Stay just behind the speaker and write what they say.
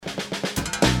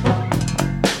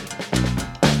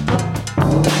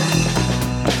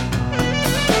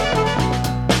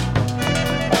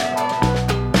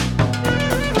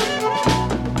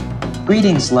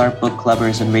Greetings, LARB Book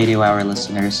Clubbers and Radio Hour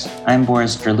listeners. I'm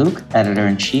Boris,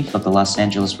 Editor-in-Chief of the Los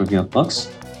Angeles Review of Books,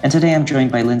 and today I'm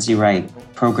joined by Lindsay Wright,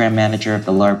 Program Manager of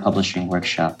the LARB Publishing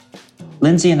Workshop.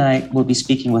 Lindsay and I will be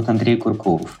speaking with Andrey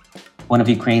Kurkov, one of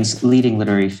Ukraine's leading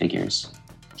literary figures.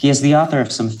 He is the author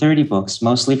of some 30 books,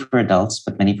 mostly for adults,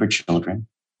 but many for children,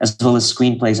 as well as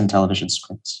screenplays and television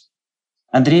scripts.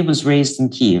 Andrey was raised in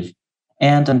Kyiv,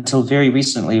 and until very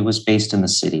recently was based in the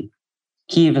city.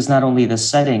 Kyiv is not only the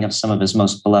setting of some of his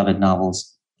most beloved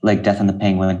novels, like Death and the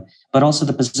Penguin, but also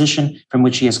the position from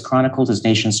which he has chronicled his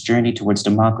nation's journey towards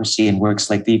democracy in works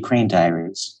like the Ukraine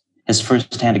Diaries, his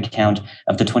first-hand account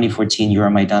of the 2014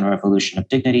 Euromaidan Revolution of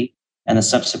Dignity, and the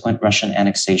subsequent Russian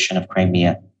annexation of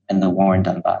Crimea and the war in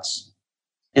Donbas.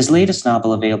 His latest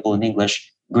novel, available in English,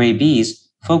 Grey Bees,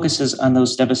 focuses on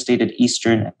those devastated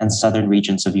eastern and southern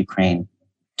regions of Ukraine,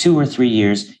 2 or 3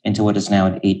 years into what is now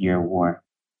an 8-year war.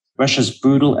 Russia's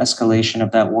brutal escalation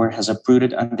of that war has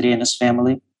uprooted Andrey and his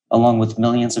family, along with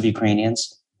millions of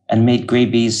Ukrainians, and made Grey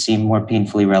Bees seem more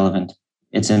painfully relevant,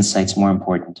 its insights more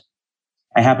important.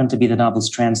 I happen to be the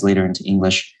novel's translator into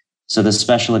English, so this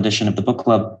special edition of the book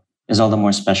club is all the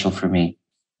more special for me.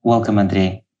 Welcome,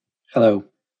 Andrey. Hello.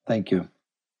 Thank you.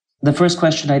 The first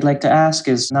question I'd like to ask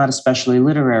is not especially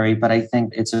literary, but I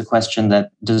think it's a question that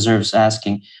deserves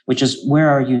asking, which is, where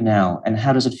are you now, and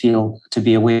how does it feel to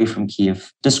be away from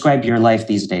Kyiv? Describe your life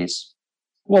these days.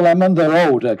 Well, I'm on the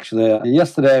road, actually.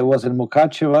 Yesterday I was in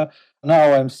Mukachevo.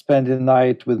 Now I'm spending the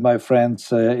night with my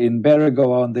friends in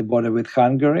Beregovo on the border with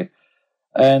Hungary.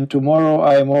 And tomorrow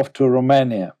I'm off to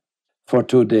Romania for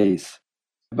 2 days.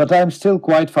 But I'm still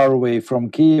quite far away from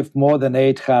Kyiv, more than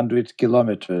 800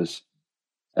 kilometers.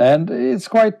 And it's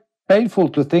quite painful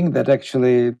to think that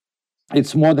actually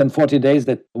it's more than 40 days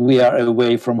that we are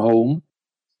away from home.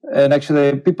 And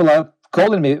actually people are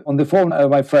calling me on the phone,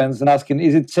 my friends, and asking,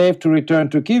 is it safe to return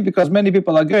to Kyiv? Because many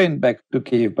people are going back to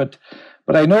Kyiv, but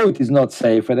I know it is not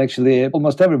safe. And actually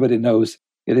almost everybody knows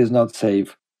it is not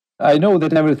safe. I know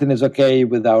that everything is okay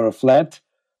with our flat.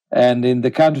 And in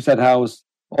the countryside house,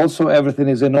 also everything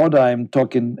is in order. I'm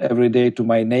talking every day to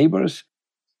my neighbors.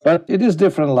 But it is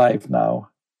different life now.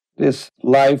 This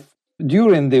life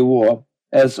during the war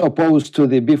as opposed to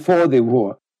the before the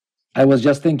war. I was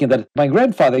just thinking that my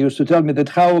grandfather used to tell me that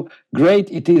how great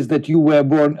it is that you were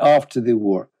born after the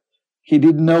war. He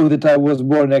didn't know that I was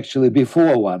born actually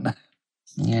before one.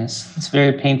 Yes, it's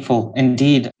very painful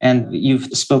indeed. And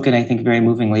you've spoken, I think, very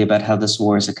movingly about how this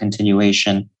war is a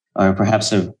continuation or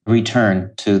perhaps a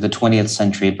return to the 20th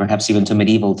century, perhaps even to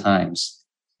medieval times.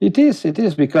 It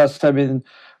is because,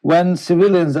 when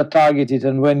civilians are targeted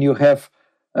and when you have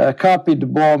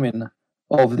carpet bombing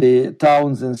of the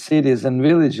towns and cities and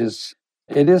villages,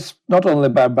 it is not only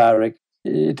barbaric,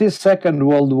 it is Second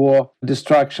World War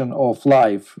destruction of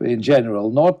life in general,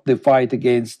 not the fight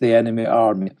against the enemy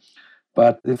army,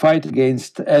 but the fight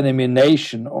against enemy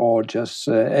nation or just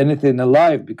anything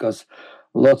alive, because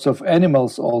lots of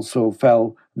animals also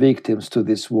fell victims to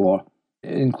this war,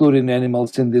 including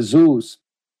animals in the zoos.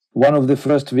 One of the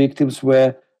first victims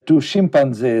were 2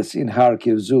 chimpanzees in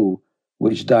Kharkiv Zoo,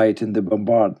 which died in the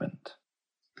bombardment.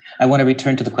 I want to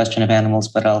return to the question of animals,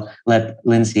 but I'll let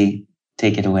Lindsay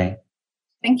take it away.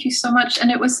 Thank you so much.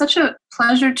 And it was such a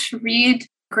pleasure to read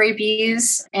Grey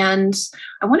Bees. And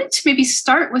I wanted to maybe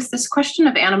start with this question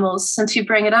of animals, since you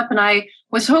bring it up. And I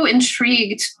was so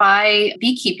intrigued by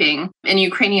beekeeping in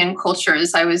Ukrainian culture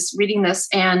as I was reading this.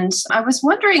 And I was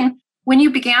wondering, when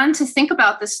you began to think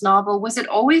about this novel, was it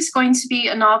always going to be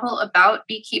a novel about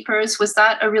beekeepers? Was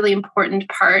that a really important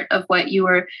part of what you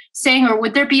were saying? Or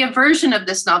would there be a version of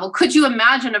this novel? Could you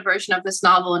imagine a version of this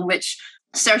novel in which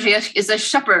Sergei is a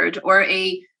shepherd or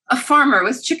a farmer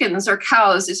with chickens or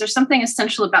cows? Is there something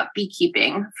essential about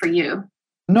beekeeping for you?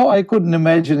 No, I couldn't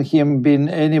imagine him being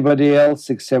anybody else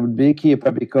except beekeeper,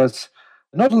 because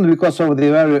not only because of the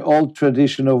very old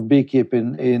tradition of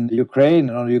beekeeping in Ukraine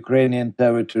and on Ukrainian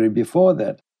territory before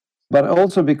that, but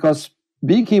also because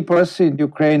beekeepers in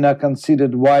Ukraine are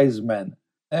considered wise men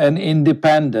and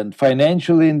independent,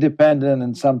 financially independent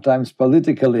and sometimes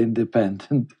politically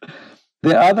independent.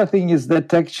 The other thing is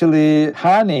that actually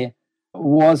honey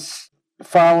was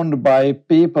found by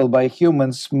people, by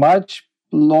humans, much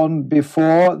long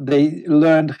before they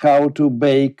learned how to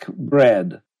bake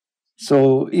bread.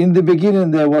 So in the beginning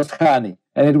there was honey,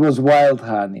 and it was wild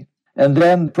honey. And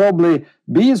then probably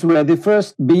bees were the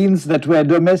first beings that were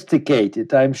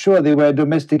domesticated. I'm sure they were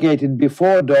domesticated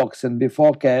before dogs and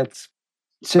before cats.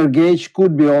 Sergei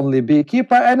could be only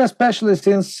beekeeper, and especially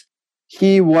since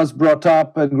he was brought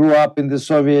up and grew up in the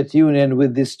Soviet Union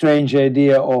with this strange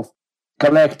idea of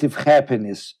collective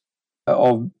happiness,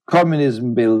 of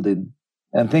communism building.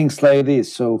 and things like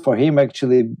this. So for him,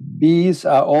 actually, bees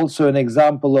are also an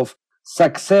example of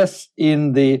success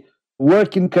in the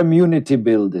working community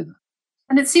building.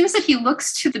 And it seems that he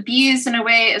looks to the bees in a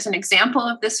way as an example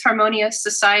of this harmonious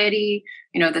society,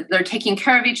 that they're taking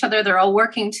care of each other, they're all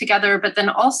working together. But then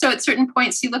also at certain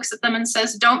points, he looks at them and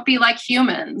says, don't be like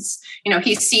humans.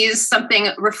 He sees something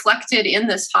reflected in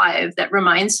this hive that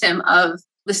reminds him of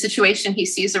the situation he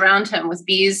sees around him with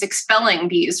bees expelling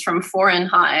bees from foreign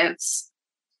hives.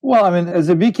 Well, as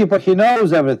a beekeeper, he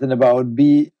knows everything about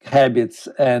bee habits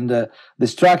and the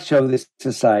structure of this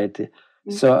society.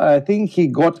 Mm-hmm. So I think he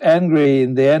got angry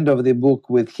in the end of the book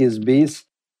with his bees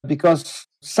because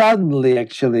suddenly,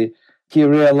 actually, he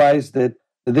realized that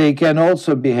they can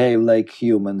also behave like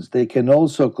humans. They can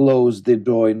also close the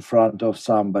door in front of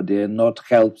somebody and not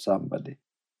help somebody.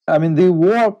 The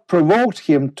war provoked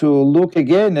him to look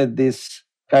again at this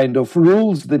kind of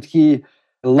rules that he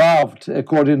loved,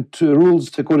 according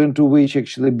to which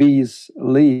actually bees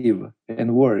live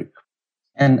and work.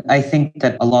 And I think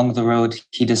that along the road,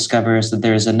 he discovers that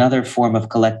there is another form of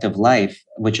collective life,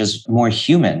 which is more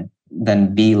human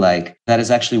than bee-like, that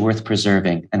is actually worth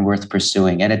preserving and worth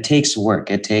pursuing. And it takes work,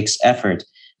 it takes effort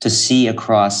to see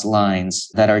across lines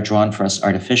that are drawn for us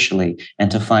artificially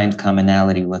and to find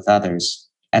commonality with others.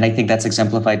 And I think that's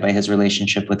exemplified by his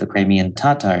relationship with the Crimean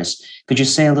Tatars. Could you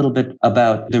say a little bit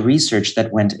about the research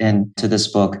that went into this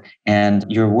book and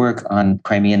your work on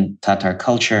Crimean Tatar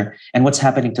culture and what's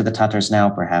happening to the Tatars now,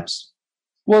 perhaps?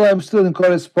 Well, I'm still in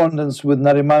correspondence with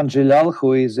Nariman Jalal,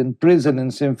 who is in prison in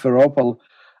Simferopol,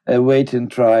 awaiting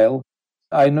trial.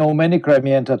 I know many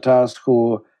Crimean Tatars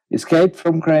who escaped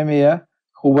from Crimea,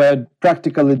 who were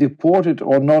practically deported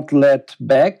or not let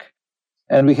back.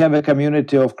 And we have a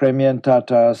community of Crimean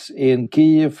Tatars in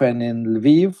Kyiv and in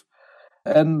Lviv.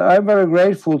 And I'm very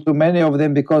grateful to many of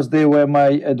them because they were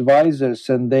my advisors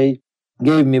and they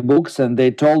gave me books and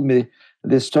they told me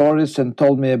the stories and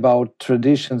told me about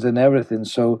traditions and everything.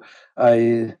 So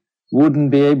I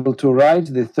wouldn't be able to write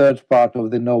the third part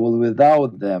of the novel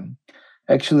without them.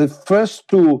 Actually, first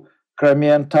two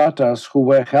Crimean Tatars who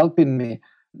were helping me,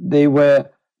 they were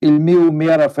Ilmiu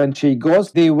Umerov and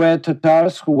Cheygos. They were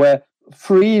Tatars who were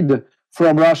freed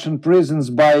from Russian prisons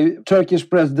by Turkish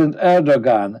President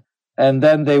Erdogan. And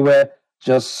then they were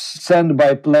just sent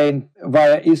by plane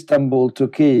via Istanbul to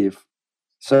Kyiv.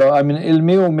 So,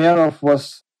 Ilmiu Umerov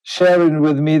was sharing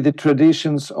with me the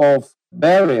traditions of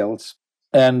burials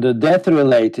and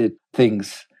death-related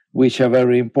things, which are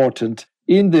very important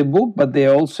in the book, but they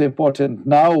are also important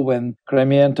now when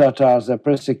Crimean Tatars are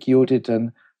persecuted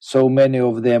and so many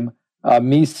of them are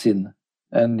missing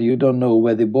and you don't know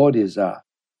where the bodies are.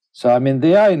 So,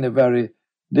 they are in a very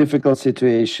difficult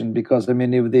situation because,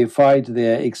 if they fight,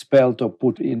 they are expelled or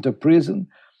put into prison.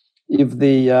 If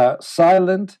they are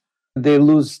silent, they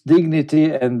lose dignity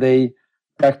and they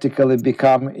practically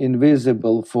become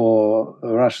invisible for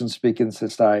Russian-speaking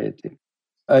society.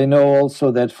 I know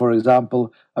also that, for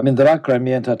example, there are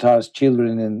Crimean Tatars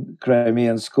children in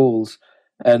Crimean schools,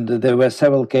 and there were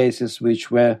several cases which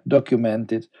were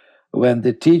documented when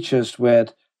the teachers were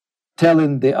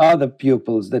telling the other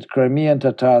pupils that Crimean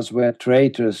Tatars were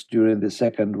traitors during the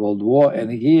Second World War. And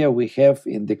here we have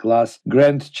in the class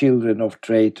grandchildren of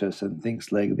traitors and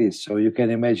things like this. So you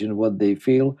can imagine what they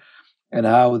feel and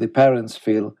how the parents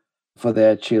feel for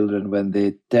their children when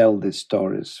they tell these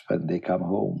stories when they come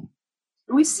home.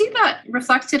 We see that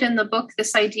reflected in the book,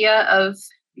 this idea of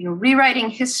rewriting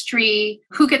history,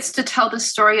 who gets to tell the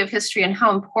story of history and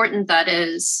how important that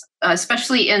is,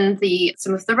 especially in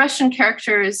some of the Russian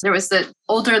characters. There was the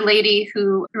older lady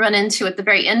who run into at the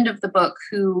very end of the book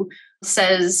who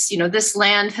says, this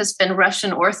land has been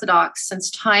Russian Orthodox since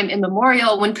time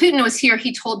immemorial. When Putin was here,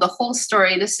 he told the whole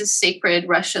story. This is sacred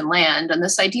Russian land. And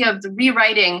this idea of the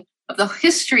rewriting of the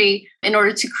history in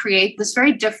order to create this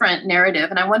very different narrative.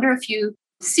 And I wonder if you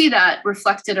see that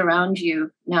reflected around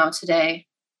you now today.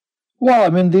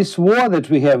 Well, this war that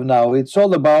we have now, it's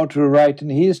all about rewriting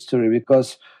history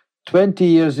because 20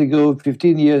 years ago,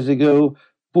 15 years ago,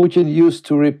 Putin used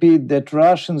to repeat that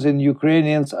Russians and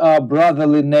Ukrainians are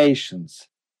brotherly nations.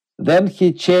 Then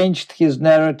he changed his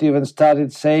narrative and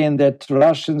started saying that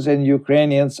Russians and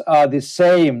Ukrainians are the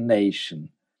same nation.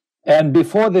 And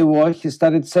before the war, he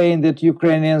started saying that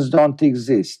Ukrainians don't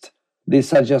exist.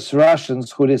 These are just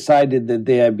Russians who decided that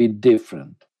they are a bit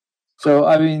different. So,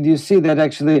 you see that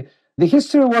actually the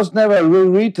history was never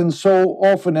rewritten so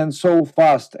often and so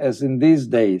fast as in these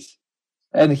days.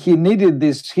 And he needed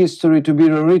this history to be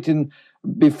rewritten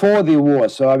before the war.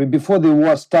 So, before the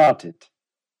war started.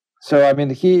 So,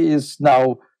 he is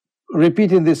now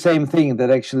repeating the same thing, that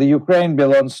actually Ukraine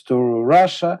belongs to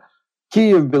Russia,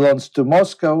 Kyiv belongs to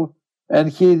Moscow, and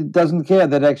he doesn't care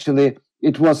that actually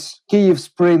it was Kyiv's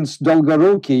Prince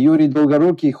Dolgoruki, Yuri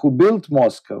Dolgoruki, who built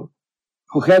Moscow,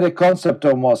 who had a concept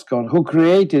of Moscow, and who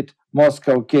created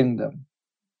Moscow Kingdom.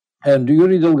 And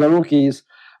Yuri Dolgoruki is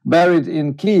buried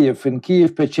in Kyiv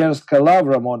Peczerska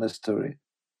Lavra Monastery.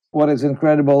 What is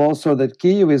incredible also that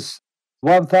Kyiv is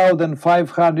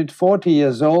 1,540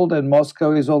 years old and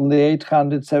Moscow is only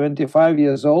 875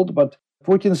 years old, but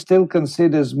Putin still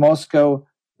considers Moscow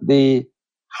the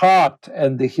heart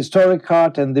and the historic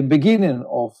heart and the beginning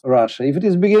of Russia. If it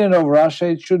is beginning of Russia,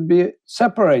 it should be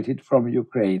separated from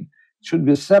Ukraine. It should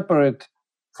be separate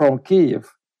from Kyiv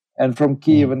and from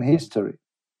Kievan history.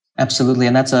 Absolutely.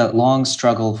 And that's a long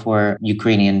struggle for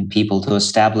Ukrainian people to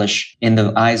establish in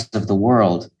the eyes of the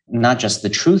world, not just the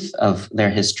truth of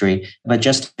their history, but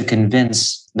just to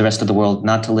convince the rest of the world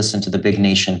not to listen to the big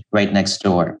nation right next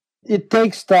door. It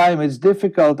takes time. It's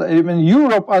difficult. Even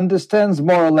Europe understands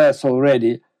more or less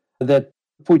already that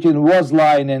Putin was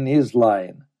lying and is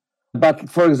lying. But,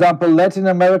 for example, Latin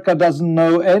America doesn't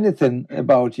know anything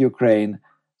about Ukraine.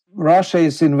 Russia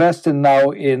is investing now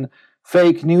in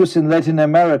fake news in Latin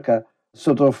America,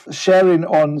 sort of sharing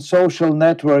on social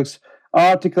networks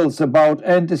articles about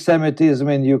anti-Semitism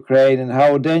in Ukraine and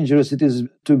how dangerous it is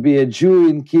to be a Jew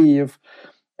in Kyiv,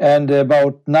 and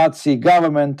about Nazi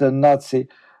government and Nazi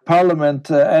parliament.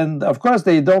 And of course,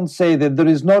 they don't say that there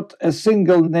is not a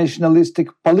single nationalistic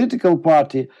political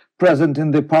party present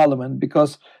in the parliament,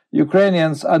 because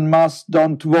Ukrainians en masse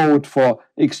don't vote for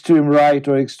extreme right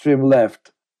or extreme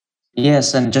left.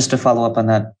 Yes, and just to follow up on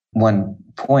that one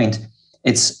point,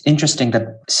 it's interesting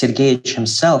that Sergeyevich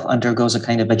himself undergoes a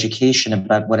kind of education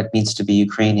about what it means to be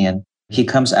Ukrainian. He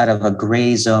comes out of a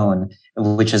gray zone,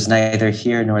 which is neither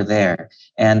here nor there.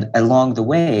 And along the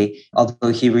way,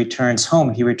 although he returns home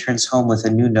with a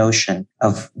new notion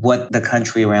of what the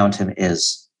country around him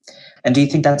is. And do you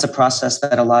think that's a process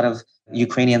that a lot of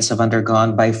Ukrainians have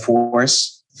undergone by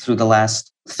force through the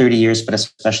last 30 years, but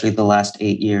especially the last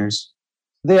 8 years?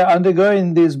 They are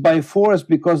undergoing this by force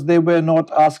because they were not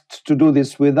asked to do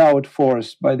this without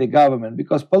force by the government,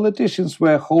 because politicians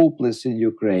were hopeless in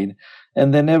Ukraine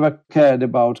and they never cared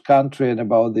about country and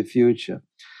about the future.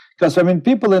 Because,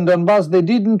 people in Donbas, they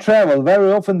didn't travel.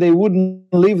 Very often they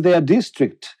wouldn't leave their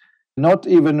district, not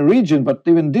even region, but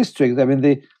even district.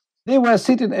 They were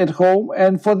sitting at home,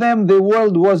 and for them the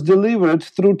world was delivered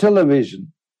through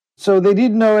television. So they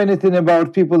didn't know anything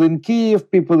about people in Kyiv,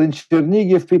 people in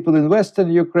Chernigiv, people in Western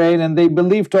Ukraine, and they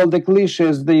believed all the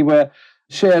cliches they were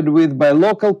shared with by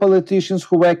local politicians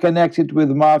who were connected with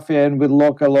mafia and with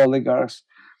local oligarchs.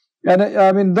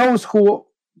 And those who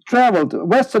traveled,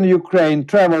 Western Ukraine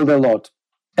traveled a lot.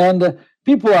 And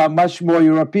people are much more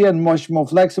European, much more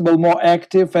flexible, more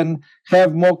active, and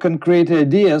have more concrete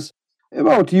ideas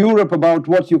about Europe, about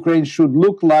what Ukraine should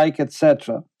look like,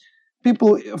 etc.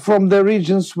 People from the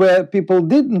regions where people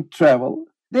didn't travel,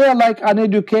 they are like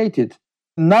uneducated.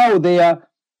 Now they are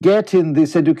getting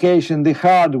this education the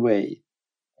hard way.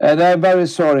 And I'm very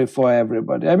sorry for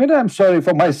everybody. I'm sorry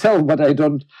for myself, but I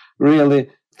don't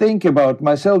really think about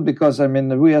myself because,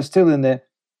 we are still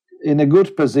in a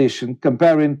good position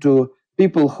comparing to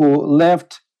people who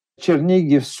left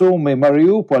Chernigiv, Sumy,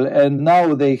 Mariupol, and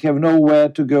now they have nowhere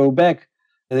to go back.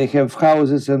 They have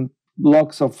houses and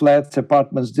blocks of flats,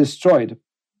 apartments destroyed,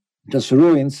 just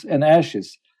ruins and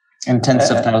ashes. And tens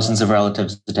of thousands of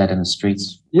relatives dead in the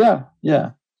streets. Yeah.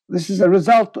 This is a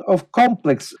result of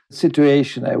complex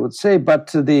situation, I would say,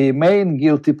 but the main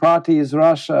guilty party is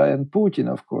Russia and Putin,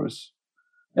 of course.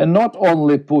 And not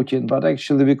only Putin, but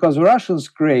actually because Russians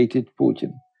created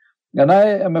Putin. And I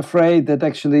am afraid that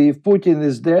actually if Putin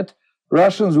is dead,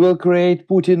 Russians will create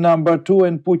Putin number 2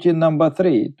 and Putin number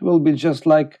 3. It will be just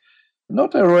like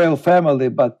not a royal family,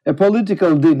 but a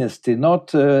political dynasty,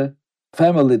 not a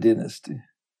family dynasty.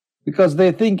 Because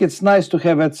they think it's nice to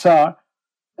have a Tsar,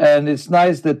 and it's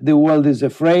nice that the world is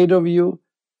afraid of you,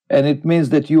 and it means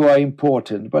that you are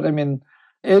important. But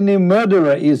any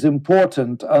murderer is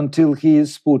important until he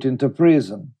is put into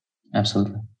prison.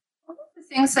 Absolutely. One of the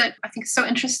things that I think is so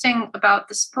interesting about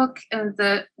this book and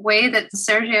the way that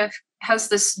Sergeyev has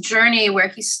this journey where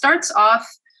he starts off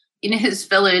in his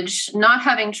village, not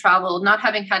having traveled, not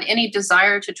having had any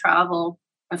desire to travel,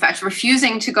 in fact,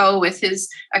 refusing to go with his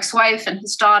ex-wife and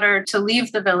his daughter to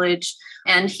leave the village.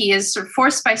 And he is sort of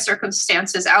forced by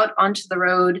circumstances out onto the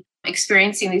road,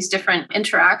 experiencing these different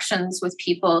interactions with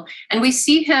people. And we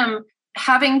see him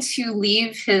having to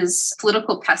leave his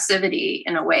political passivity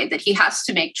in a way that he has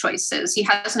to make choices. He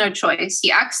has no choice.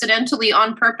 He accidentally,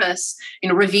 on purpose,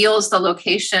 reveals the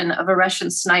location of a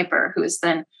Russian sniper who is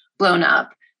then blown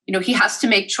up. he has to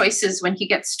make choices when he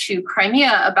gets to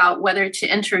Crimea about whether to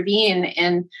intervene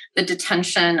in the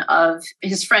detention of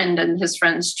his friend and his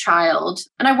friend's child.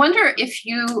 And I wonder if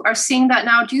you are seeing that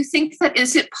now. Do you think that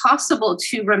is it possible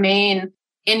to remain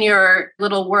in your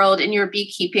little world, in your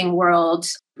beekeeping world,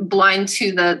 blind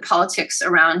to the politics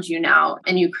around you now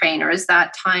in Ukraine, or is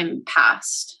that time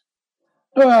past?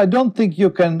 No, I don't think you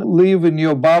can live in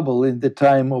your bubble in the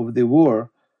time of the war.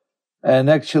 And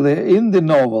actually, in the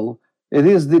novel, it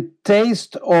is the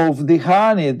taste of the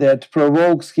honey that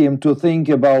provokes him to think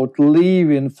about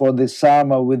leaving for the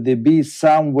summer with the bees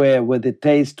somewhere where the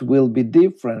taste will be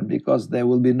different because there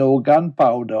will be no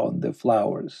gunpowder on the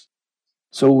flowers.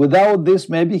 So without this,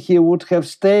 maybe he would have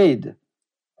stayed.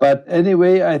 But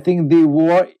anyway, I think the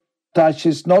war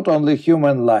touches not only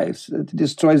human lives, it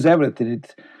destroys everything.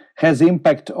 It has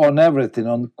impact on everything,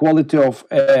 on quality of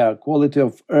air, quality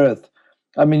of earth.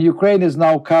 I mean, Ukraine is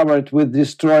now covered with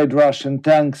destroyed Russian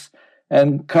tanks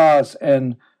and cars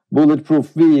and bulletproof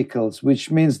vehicles, which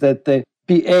means that the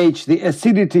pH, the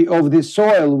acidity of the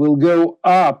soil, will go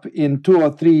up in 2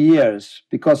 or 3 years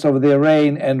because of the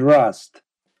rain and rust.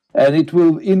 And it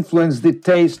will influence the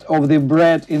taste of the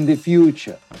bread in the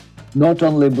future. Not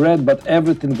only bread, but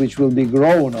everything which will be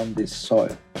grown on this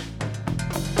soil.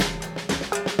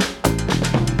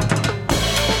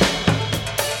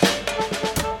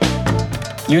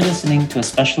 You're listening to a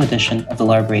special edition of the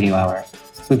LARB Radio Hour.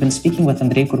 We've been speaking with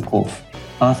Andrey Kurkov,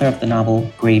 author of the novel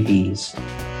Grey Bees.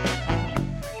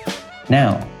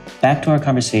 Now, back to our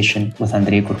conversation with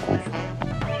Andrey Kurkov.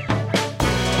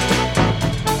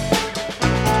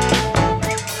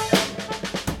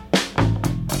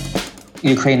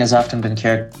 Ukraine has often been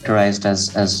characterized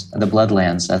as the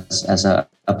Bloodlands, as a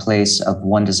place of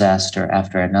one disaster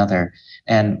after another.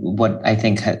 And what I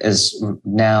think is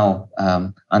now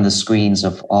on the screens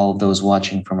of all those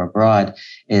watching from abroad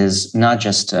is not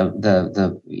just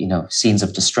the scenes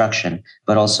of destruction,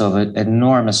 but also of an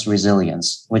enormous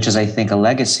resilience, which is, I think, a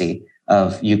legacy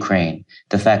of Ukraine.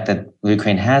 The fact that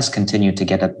Ukraine has continued to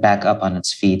get back up on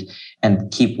its feet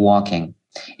and keep walking.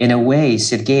 In a way,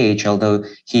 Sergeyich, although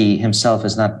he himself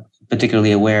is not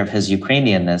particularly aware of his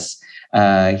Ukrainianness,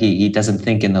 he doesn't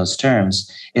think in those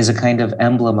terms, is a kind of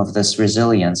emblem of this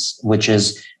resilience, which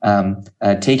is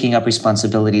taking up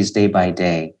responsibilities day by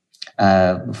day,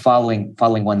 following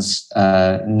one's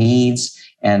needs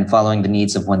and following the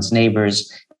needs of one's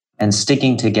neighbors, and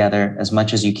sticking together as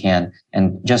much as you can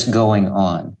and just going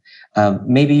on.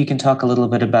 Maybe you can talk a little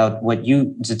bit about what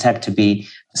you detect to be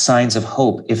signs of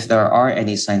hope, if there are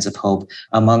any signs of hope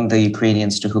among the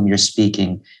Ukrainians to whom you're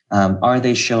speaking. Are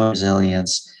they showing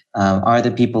resilience? Are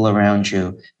the people around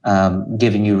you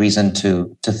giving you reason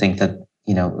to think that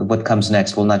what comes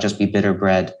next will not just be bitter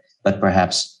bread, but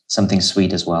perhaps something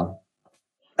sweet as well?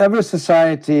 Every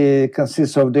society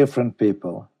consists of different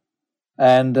people,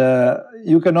 and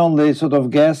you can only sort of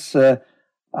guess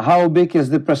how big is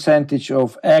the percentage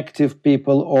of active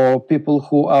people or people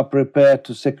who are prepared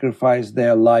to sacrifice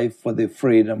their life for the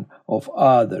freedom of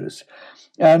others.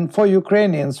 And for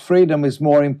Ukrainians, freedom is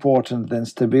more important than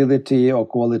stability or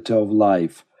quality of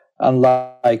life.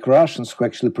 Unlike Russians, who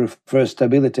actually prefer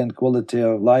stability and quality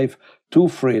of life to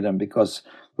freedom, because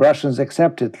Russians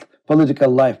accepted political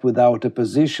life without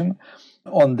opposition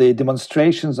on the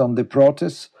demonstrations, on the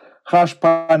protests, harsh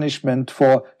punishment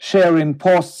for sharing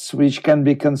posts which can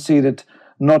be considered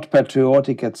not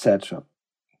patriotic, etc.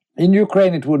 In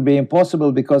Ukraine, it would be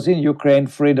impossible because in Ukraine,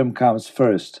 freedom comes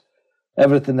first.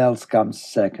 Everything else comes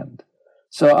second.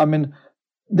 So, I mean,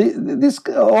 this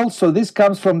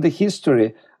comes from the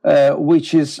history,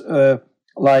 which is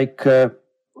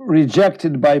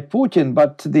rejected by Putin.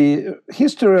 But the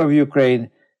history of Ukraine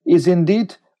is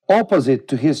indeed opposite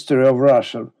to history of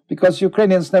Russia, because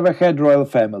Ukrainians never had royal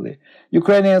family.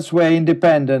 Ukrainians were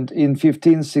independent in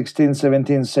 15th, 16th,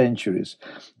 17th centuries.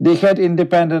 They had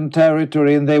independent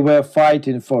territory and they were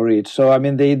fighting for it. So, I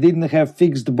mean, they didn't have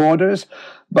fixed borders,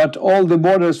 but all the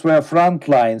borders were front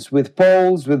lines with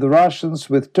Poles, with Russians,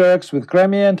 with Turks, with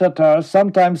Crimean Tatars.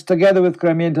 Sometimes together with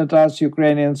Crimean Tatars,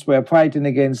 Ukrainians were fighting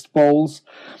against Poles.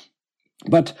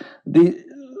 But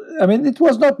it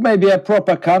was not maybe a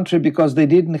proper country because they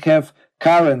didn't have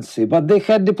currency, but they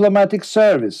had diplomatic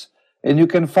service. And you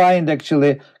can find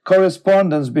actually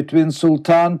correspondence between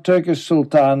Turkish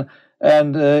Sultan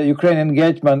and Ukrainian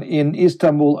Hetman in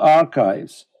Istanbul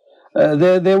archives.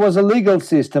 There was a legal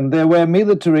system, there were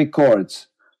military courts.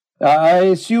 I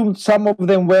assume some of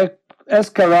them were as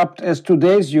corrupt as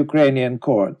today's Ukrainian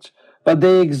courts, but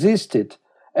they existed.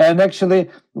 And actually,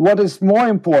 what is more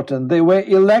important, there were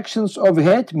elections of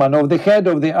Hetman, of the head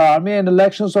of the army, and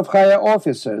elections of higher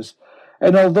officers.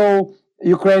 And although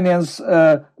Ukrainians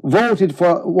voted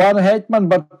for one hetman,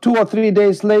 but 2 or 3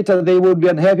 days later they would be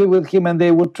unhappy with him and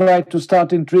they would try to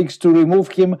start intrigues to remove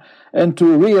him and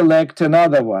to re-elect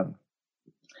another one.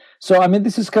 So, I mean,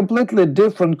 this is completely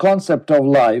different concept of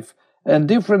life and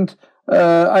different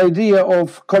idea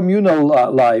of communal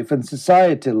life and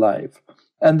society life.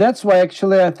 And that's why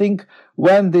actually I think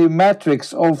when the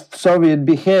matrix of Soviet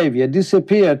behavior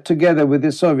disappeared together with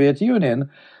the Soviet Union,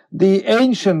 the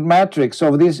ancient matrix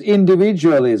of this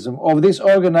individualism, of this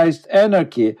organized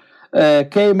anarchy,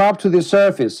 came up to the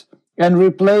surface and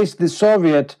replaced the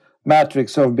Soviet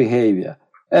matrix of behavior.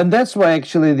 And that's why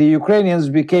actually the Ukrainians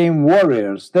became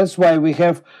warriors. That's why we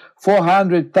have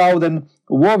 400,000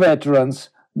 war veterans,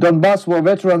 Donbas war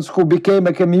veterans, who became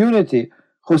a community,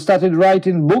 who started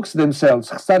writing books themselves,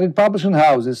 started publishing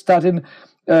houses, started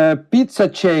pizza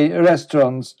chain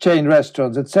restaurants,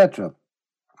 etc.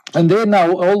 And they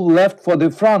now all left for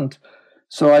the front.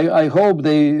 So I hope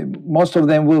most of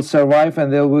them will survive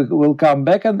and they will come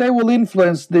back and they will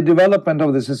influence the development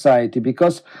of the society,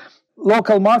 because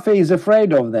local mafia is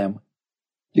afraid of them.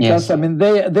 Because, yes. I mean,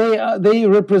 they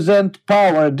represent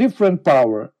power, different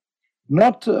power,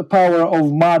 not power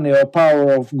of money or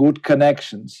power of good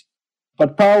connections,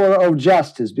 but power of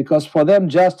justice, because for them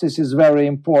justice is very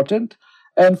important.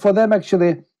 And for them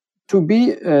actually to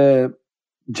be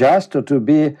just or to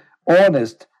be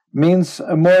honest means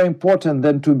more important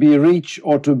than to be rich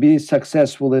or to be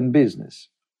successful in business.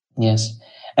 Yes.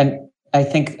 And I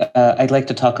think I'd like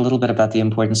to talk a little bit about the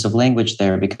importance of language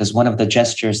there, because one of the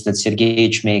gestures that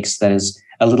Sergeyich makes that is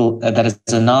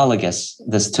analogous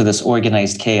to this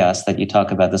organized chaos that you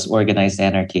talk about, this organized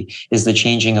anarchy, is the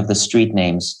changing of the street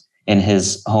names in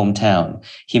his hometown.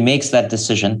 He makes that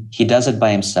decision. He does it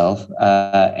by himself,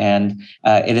 and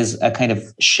it is a kind of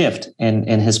shift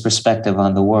in his perspective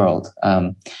on the world.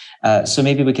 So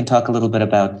maybe we can talk a little bit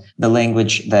about the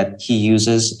language that he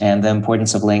uses and the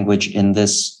importance of language in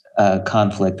this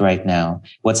conflict right now.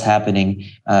 What's happening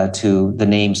to the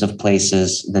names of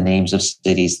places, the names of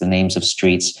cities, the names of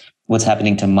streets, what's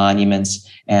happening to monuments,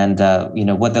 and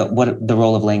what the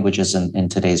role of language is in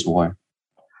today's war.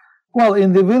 Well,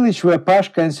 in the village where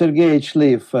Pashka and Sergeyich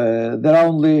live, there are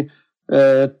only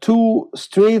 2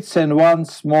 streets and one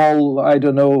small, I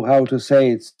don't know how to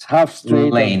say, it's half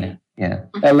street. Lane, yeah.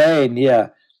 A lane,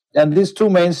 yeah. And these 2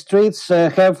 main streets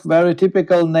have very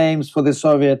typical names for the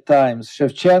Soviet times.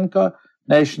 Shevchenko,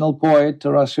 national poet,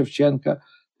 Taras Shevchenko,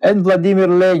 and Vladimir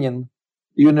Lenin,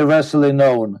 universally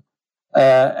known.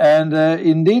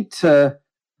 Indeed,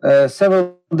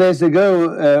 several days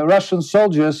ago, Russian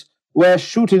soldiers were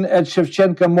shooting at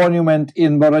Shevchenko monument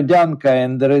in Borodyanka,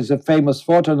 and there is a famous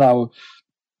photo now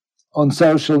on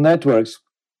social networks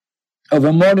of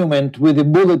a monument with a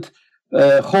bullet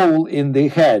hole in the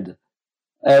head.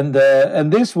 And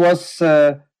this was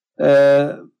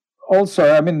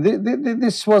also, I mean,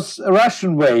 this was a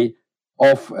Russian way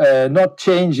of not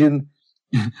changing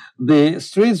the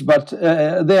streets, but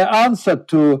their answer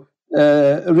to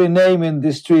renaming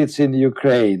the streets in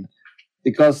Ukraine,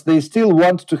 because they still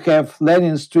want to have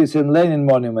Lenin streets and Lenin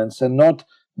monuments and not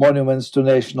monuments to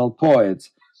national poets.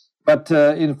 But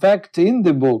in fact, in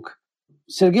the book,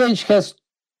 Sergeyich has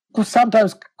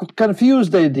sometimes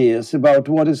confused ideas about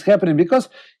what is happening, because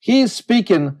he is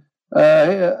speaking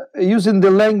using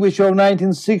the language of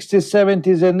 1960s,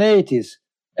 70s, and 80s.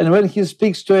 And when he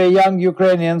speaks to a young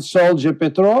Ukrainian soldier,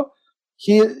 Petro,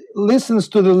 he listens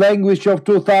to the language of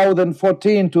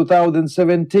 2014,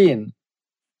 2017.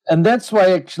 And that's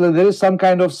why actually there is some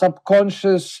kind of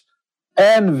subconscious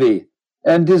envy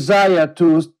and desire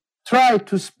to try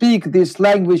to speak this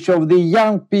language of the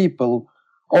young people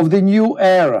of the new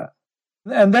era.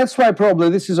 And that's why probably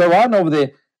this is one of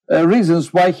the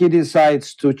reasons why he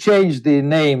decides to change the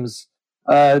names,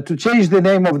 to change the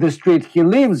name of the street he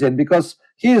lives in, because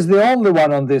he is the only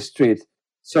one on this street.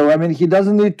 So, I mean, he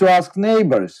doesn't need to ask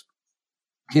neighbors.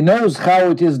 He knows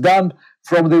how it is done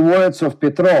from the words of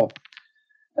Petro.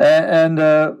 And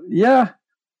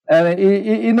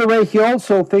in a way, he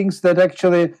also thinks that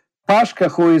actually Pashka,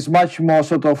 who is much more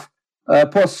sort of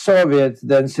post-Soviet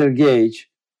than Sergeyich,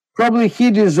 probably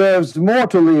he deserves more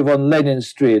to live on Lenin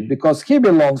Street because he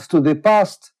belongs to the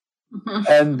past. Mm-hmm.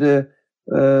 And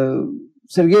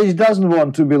Sergeyich doesn't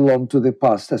want to belong to the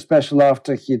past, especially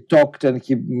after he talked and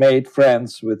he made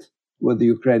friends with the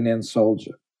Ukrainian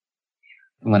soldier.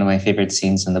 One of my favorite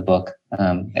scenes in the book.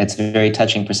 It's very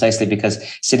touching precisely because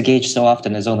Sergeyich so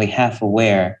often is only half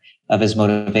aware of his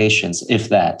motivations, if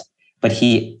that, but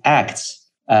he acts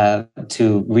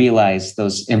to realize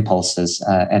those impulses,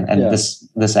 and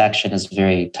this action is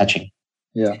very touching.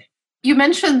 Yeah. You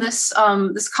mentioned this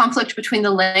conflict between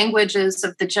the languages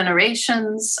of the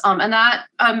generations, and that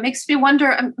makes me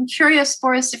wonder. I'm curious,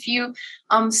 Boris, if you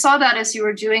saw that as you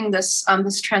were doing this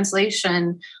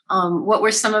translation. What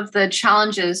were some of the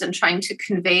challenges in trying to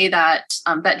convey that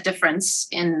difference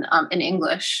in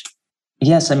English?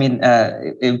 Yes, I mean,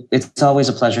 it's always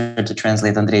a pleasure to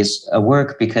translate Andrey's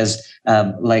work because,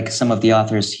 like some of the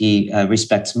authors he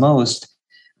respects most,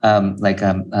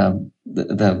 the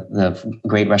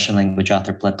great Russian language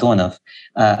author Platonov,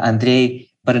 Andrey,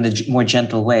 but in a more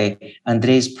gentle way,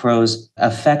 Andrey's prose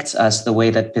affects us the way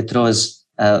that Petro's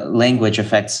language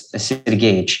affects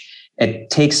Sergeyich. It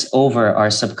takes over our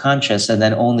subconscious, and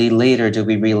then only later do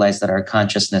we realize that our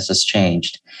consciousness has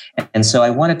changed. And so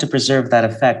I wanted to preserve that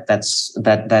effect,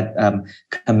 that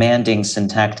commanding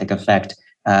syntactic effect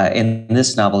in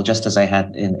this novel, just as I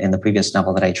had in the previous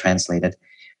novel that I translated.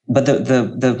 But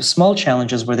the small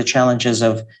challenges were the challenges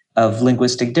of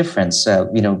linguistic difference.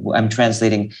 I'm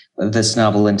translating this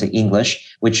novel into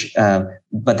English,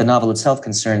 but the novel itself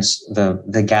concerns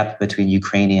the gap between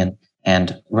Ukrainian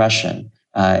and Russian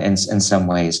in some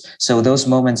ways. So those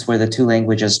moments where the two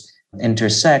languages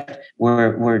intersect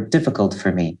were difficult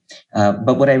for me.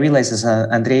 But what I realized is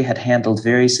Andrey had handled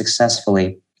very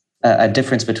successfully a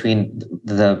difference between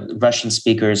the Russian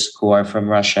speakers who are from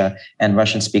Russia and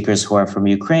Russian speakers who are from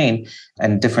Ukraine,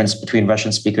 and difference between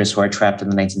Russian speakers who are trapped in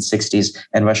the 1960s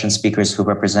and Russian speakers who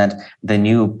represent the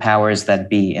new powers that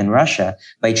be in Russia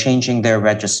by changing their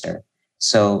register.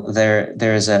 So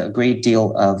there is a great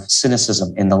deal of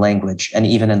cynicism in the language and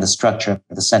even in the structure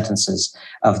of the sentences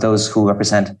of those who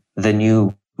represent the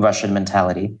new Russian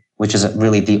mentality, which is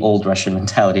really the old Russian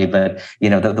mentality, but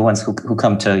the ones who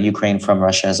come to Ukraine from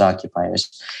Russia as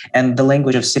occupiers, and the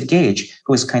language of Sergeyich,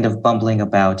 who is kind of bumbling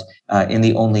about in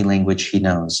the only language he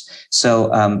knows. So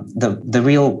the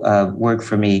real work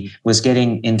for me was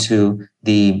getting into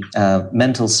the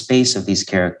mental space of these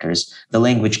characters. The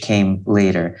language came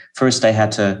later. First, I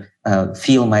had to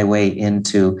feel my way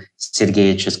into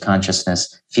Sergeyich's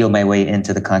consciousness, feel my way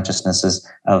into the consciousnesses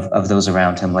of those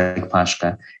around him, like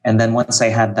Pashka. And then once I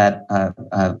had that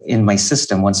in my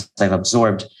system, once I've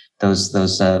absorbed those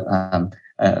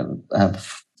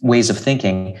ways of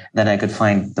thinking, then I could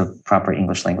find the proper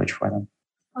English language for them.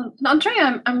 Andrey,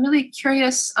 I'm really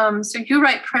curious. So you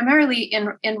write primarily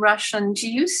in Russian. Do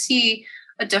you see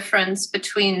a difference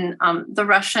between the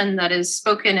Russian that is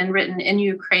spoken and written in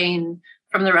Ukraine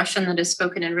from the Russian that is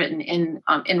spoken and written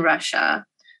in Russia?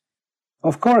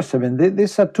 Of course. I mean,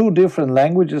 these are two different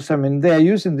languages. I mean, they are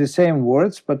using the same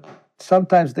words, but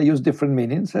sometimes they use different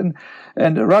meanings. And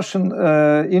Russian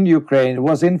in Ukraine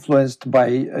was influenced by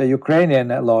Ukrainian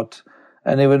a lot,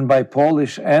 and even by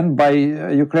Polish and by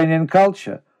Ukrainian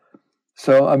culture.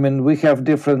 So, I mean, we have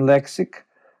different lexic,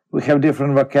 we have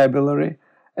different vocabulary,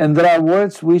 and there are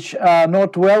words which are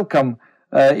not welcome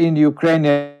in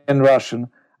Ukrainian Russian,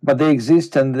 but they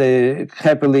exist and they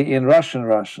happily in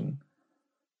Russian.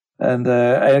 And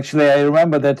actually, I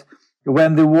remember that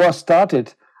when the war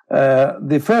started,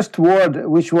 the first word,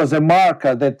 which was a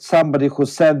marker that somebody who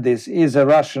said this is a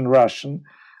Russian,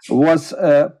 was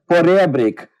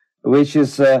porebrik, which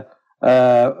is the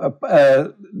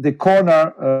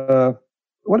corner,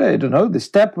 I don't know, the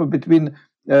step between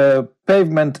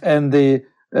pavement and the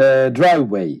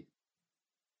driveway.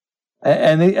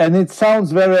 And it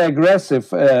sounds very aggressive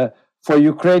for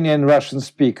Ukrainian Russian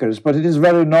speakers, but it is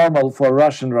very normal for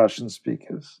Russian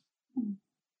speakers.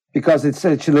 Because it's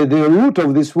actually the root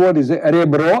of this word is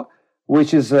rebro,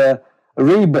 which is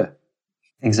rib.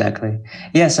 Exactly.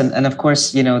 Yes, and of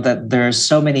course, that there are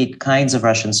so many kinds of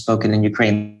Russian spoken in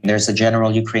Ukraine. There's a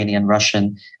general Ukrainian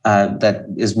Russian that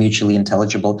is mutually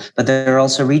intelligible, but there are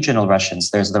also regional Russians.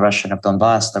 There's the Russian of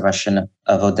Donbas, the Russian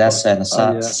of Odessa in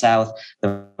the south,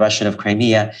 the Russian of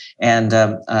Crimea, and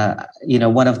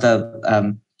one of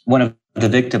the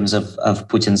victims of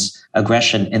Putin's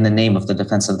aggression in the name of the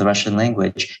defense of the Russian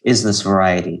language is this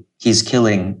variety. He's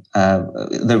killing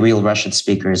the real Russian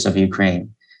speakers of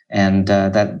Ukraine. And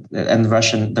the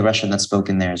Russian that's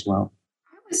spoken there as well.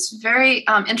 I was very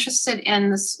interested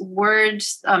in this word,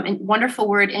 wonderful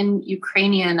word in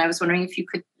Ukrainian. I was wondering if you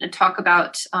could talk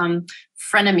about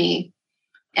frenemy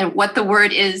and what the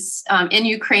word is in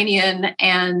Ukrainian,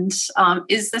 and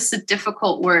is this a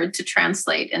difficult word to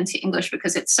translate into English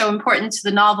because it's so important to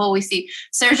the novel? We see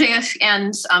Sergeyich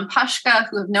and Pashka,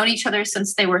 who have known each other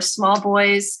since they were small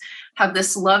boys, have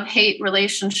this love-hate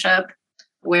relationship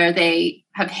where they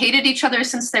have hated each other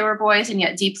since they were boys and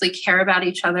yet deeply care about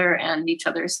each other and each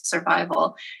other's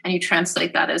survival. And you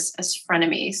translate that as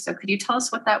frenemy. So could you tell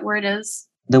us what that word is?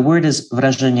 The word is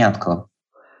wrażeniatko.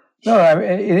 No, I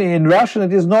mean, in Russian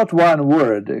it is not one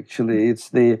word, actually.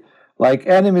 It's like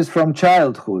enemies from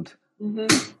childhood.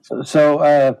 Mm-hmm.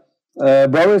 So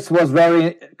Boris was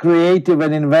very creative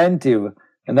and inventive,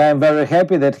 and I'm very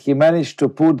happy that he managed to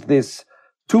put these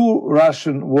two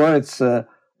Russian words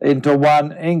into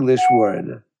one English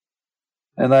word.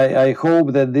 And I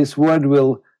hope that this word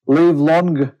will live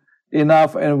long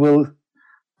enough and will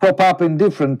pop up in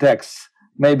different texts,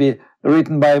 maybe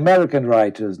written by American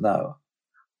writers now.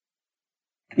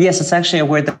 Yes, it's actually a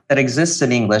word that exists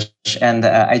in English, and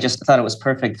I just thought it was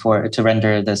perfect to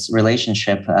render this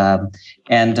relationship. What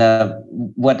I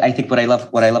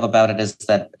love about it is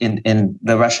that in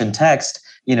the Russian text,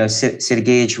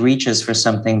 Sergeyich reaches for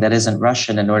something that isn't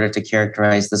Russian in order to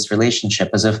characterize this relationship,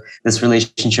 as if this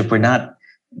relationship were not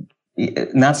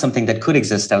something that could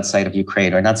exist outside of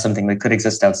Ukraine, or not something that could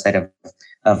exist outside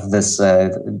of this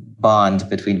bond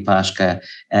between Pashka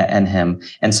and him.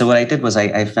 And so what I did was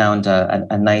I found a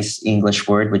nice English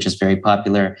word, which is very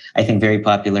popular, I think very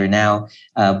popular now,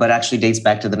 but actually dates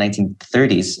back to the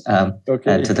 1930s,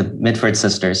 to the Mitford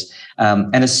sisters.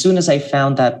 And as soon as I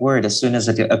found that word, as soon as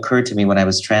it occurred to me when I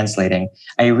was translating,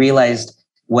 I realized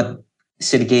what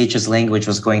Sergeyich's language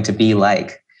was going to be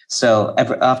like. So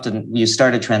often you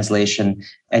start a translation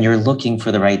and you're looking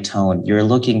for the right tone. You're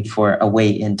looking for a way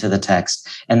into the text.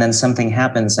 And then something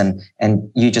happens and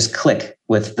you just click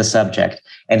with the subject.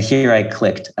 And here I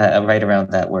clicked right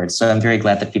around that word. So I'm very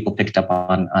glad that people picked up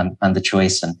on the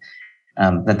choice, and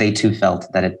that they too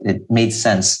felt that it made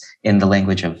sense in the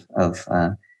language of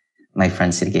my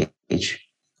friend Sergeyich.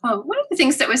 One of the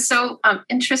things that was so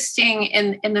interesting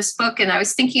in this book, and I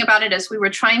was thinking about it as we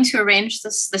were trying to arrange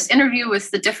this interview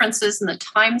with the differences in the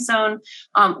time zone,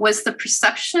 was the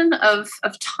perception of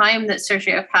time that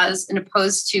Sergeyev has in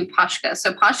opposed to Pashka.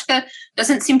 So Pashka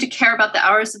doesn't seem to care about the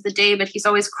hours of the day, but he's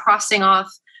always crossing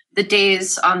off the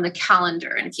days on the calendar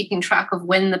and keeping track of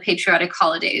when the patriotic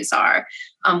holidays are.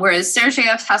 Whereas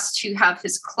Sergeyev has to have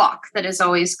his clock that is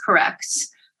always correct.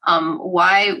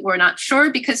 Why, we're not sure,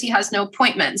 because he has no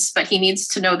appointments, but he needs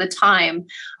to know the time.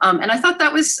 And I thought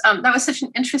that was such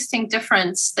an interesting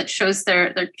difference that shows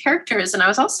their characters. And I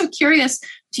was also curious,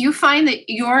 do you find that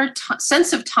your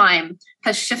sense of time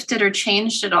has shifted or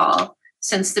changed at all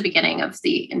since the beginning of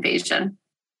the invasion?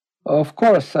 Of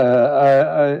course.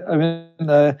 I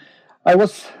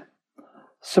was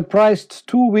surprised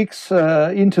 2 weeks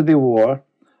into the war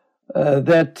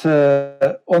that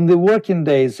on the working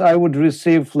days, I would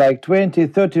receive like 20,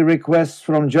 30 requests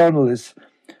from journalists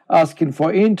asking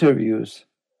for interviews.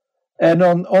 And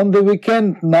on the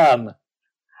weekend, none.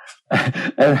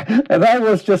 and I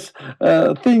was just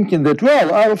thinking that,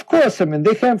 well, of course,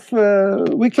 they have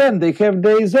weekend, they have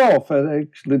days off,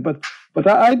 actually, but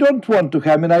I don't want to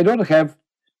have, I don't have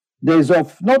days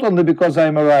off, not only because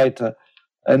I'm a writer,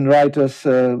 and writers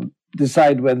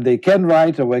decide when they can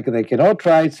write or when they cannot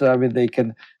write. So, they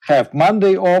can have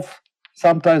Monday off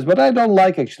sometimes, but I don't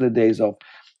like actually days off.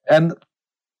 And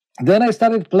then I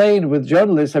started playing with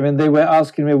journalists. They were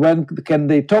asking me when can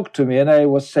they talk to me, and I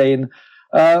was saying,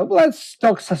 let's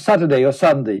talk Saturday or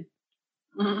Sunday.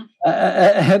 Mm-hmm.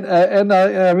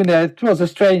 And it was a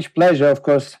strange pleasure, of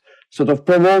course, sort of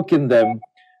provoking them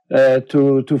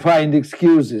to find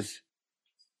excuses.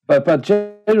 But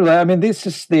generally, this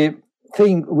is the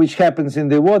thing which happens in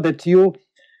the war, that you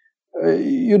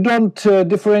don't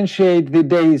differentiate the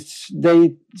days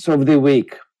of the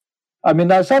week.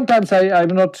 Now sometimes I'm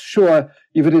not sure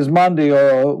if it is Monday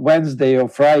or Wednesday or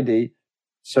Friday,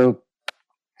 so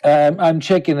I'm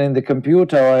checking in the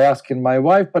computer or asking my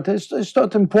wife, but it's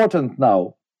not important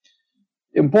now.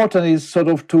 Important is sort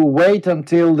of to wait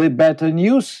until the better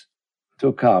news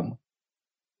to come,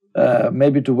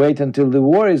 maybe to wait until the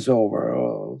war is over.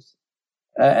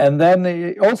 And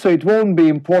then also it won't be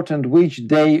important which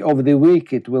day of the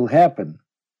week it will happen.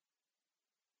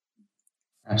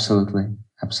 Absolutely.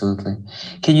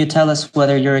 Can you tell us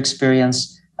whether your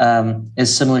experience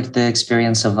is similar to the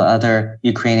experience of other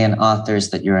Ukrainian authors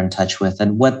that you're in touch with,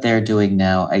 and what they're doing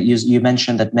now? You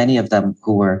mentioned that many of them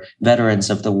who were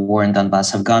veterans of the war in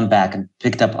Donbas have gone back and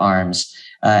picked up arms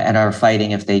and are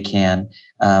fighting if they can.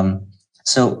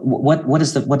 So what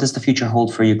does the future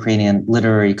hold for Ukrainian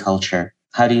literary culture?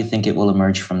 How do you think it will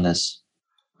emerge from this?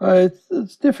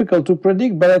 It's difficult to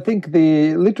predict, but I think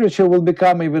the literature will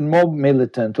become even more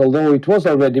militant, although it was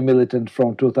already militant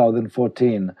from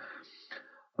 2014.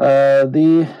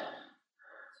 The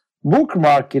book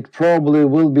market probably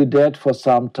will be dead for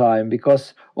some time,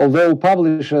 because although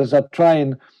publishers are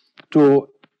trying to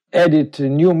edit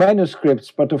new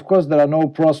manuscripts, but of course there are no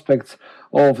prospects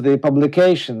of the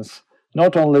publications,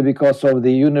 not only because of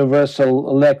the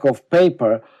universal lack of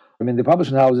paper, I mean, the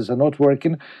publishing houses are not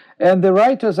working. And the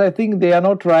writers, I think they are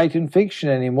not writing fiction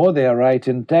anymore. They are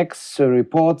writing texts,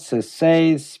 reports,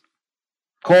 essays,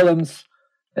 columns,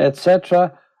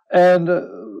 etc. And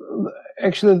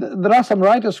actually, there are some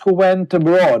writers who went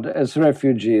abroad as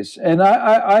refugees. And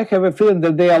I have a feeling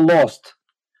that they are lost.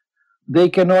 They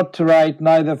cannot write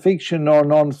neither fiction nor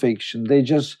non-fiction. They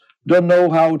just don't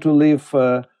know how to live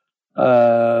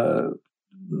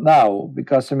now,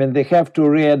 because, I mean, they have to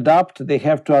readapt, they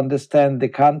have to understand the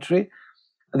country.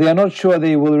 They are not sure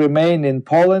they will remain in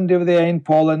Poland if they are in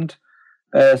Poland.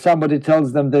 Somebody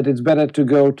tells them that it's better to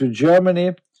go to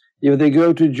Germany. If they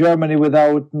go to Germany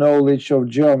without knowledge of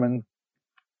German,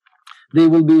 they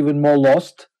will be even more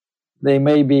lost. They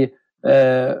may be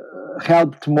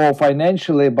helped more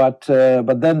financially, but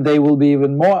then they will be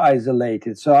even more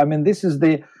isolated. So, I mean, this is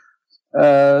the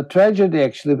tragedy,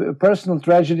 actually, a personal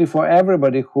tragedy for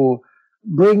everybody who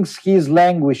brings his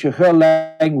language or her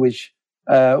language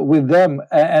with them,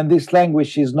 and this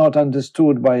language is not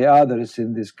understood by others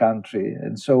in this country.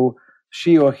 And so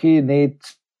she or he need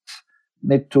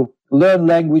to learn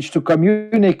language to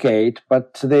communicate,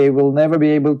 but they will never be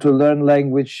able to learn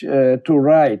language to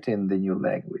write in the new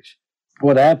language.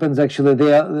 What happens, actually,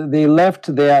 they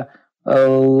left their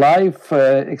life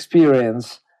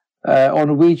experience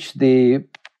on which the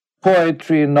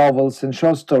poetry, novels, and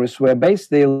short stories were based.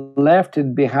 They left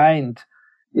it behind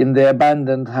in the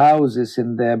abandoned houses,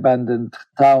 in the abandoned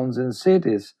towns and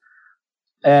cities.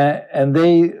 And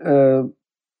they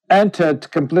entered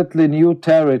completely new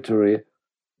territory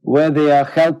where they are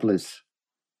helpless,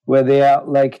 where they are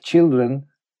like children,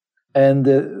 and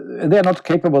they're not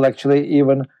capable, actually,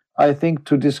 even, I think,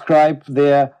 to describe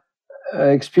their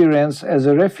experience as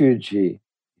a refugee,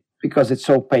 because it's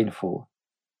so painful,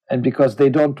 and because they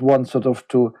don't want sort of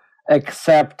to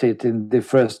accept it in the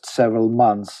first several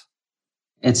months.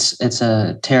 It's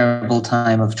a terrible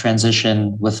time of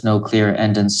transition with no clear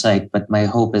end in sight, but my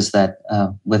hope is that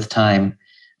with time,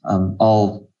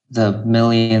 all the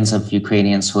millions of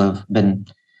Ukrainians who have been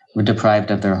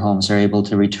deprived of their homes are able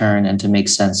to return and to make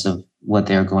sense of what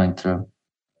they're going through.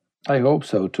 I hope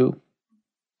so too.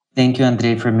 Thank you,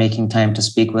 Andrey, for making time to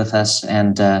speak with us.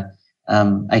 And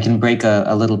I can break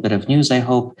a little bit of news, I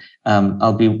hope.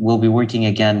 We'll be working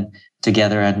again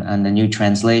together on a new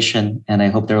translation, and I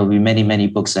hope there will be many, many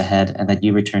books ahead, and that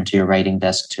you return to your writing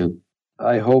desk too.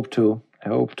 I hope to,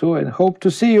 and hope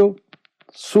to see you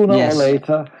sooner or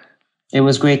later. It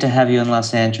was great to have you in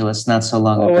Los Angeles not so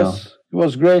long ago. It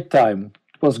was great time.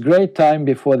 It was great time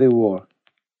before the war.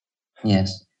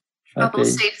 Yes. Travel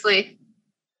safely.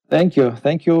 Thank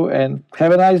you, and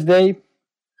have a nice day.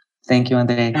 Thank you,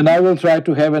 Andrey. And I will try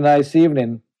to have a nice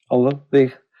evening, although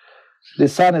the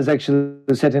sun is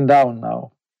actually setting down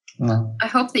now. No. I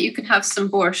hope that you can have some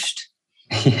borscht.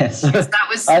 Yes. That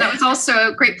was also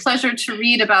a great pleasure to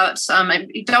read about.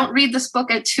 You don't read this book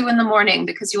at 2 a.m.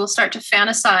 because you will start to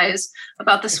fantasize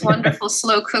about this wonderful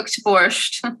slow cooked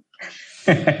borscht.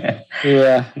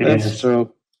 Yeah, that's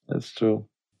true. That's true.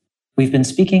 We've been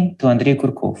speaking to Andrey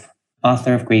Kurkov,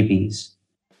 author of Grey Bees.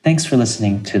 Thanks for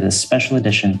listening to this special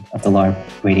edition of the LARB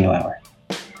Radio Hour.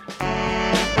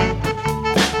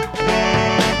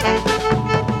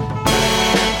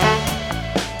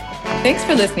 Thanks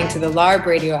for listening to the LARB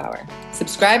Radio Hour.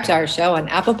 Subscribe to our show on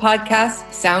Apple Podcasts,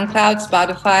 SoundCloud,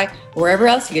 Spotify, or wherever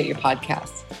else you get your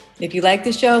podcasts. If you like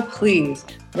the show, please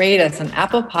rate us on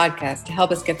Apple Podcasts to help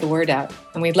us get the word out,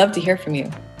 and we'd love to hear from you.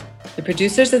 The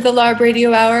producers of the LARB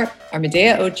Radio Hour are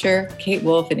Medea Ocher, Kate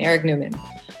Wolf, and Eric Newman.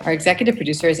 Our executive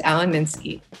producer is Alan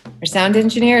Minsky. Our sound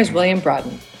engineer is William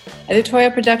Brodden.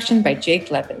 Editorial production by Jake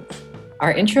Levins.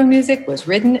 Our intro music was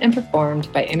written and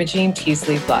performed by Imogene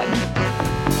Teasley Blodden.